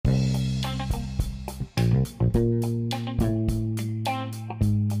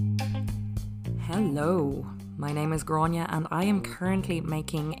Hello, my name is Grania and I am currently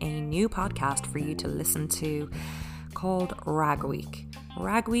making a new podcast for you to listen to called Rag Week.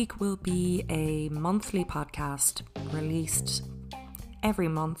 Rag Week will be a monthly podcast released every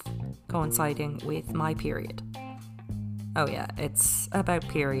month coinciding with my period. Oh yeah, it's about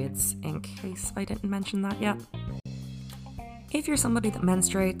periods, in case I didn't mention that yet. If you're somebody that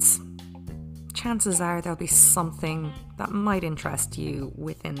menstruates, chances are there'll be something that might interest you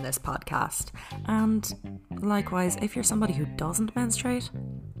within this podcast. And likewise, if you're somebody who doesn't menstruate,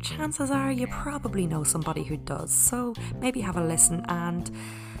 chances are you probably know somebody who does. So maybe have a listen and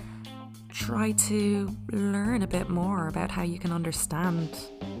try to learn a bit more about how you can understand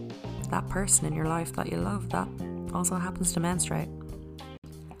that person in your life that you love that also happens to menstruate.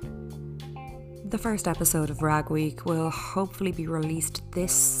 The first episode of Rag Week will hopefully be released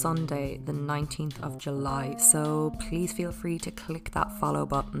this Sunday, the 19th of July, so please feel free to click that follow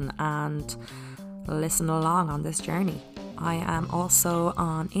button and listen along on this journey. I am also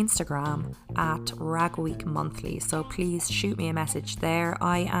on Instagram at ragweekmonthly, so please shoot me a message there.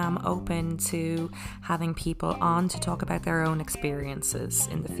 I am open to having people on to talk about their own experiences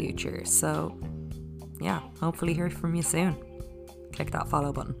in the future, so yeah, hopefully hear from you soon. Click that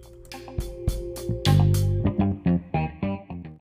follow button.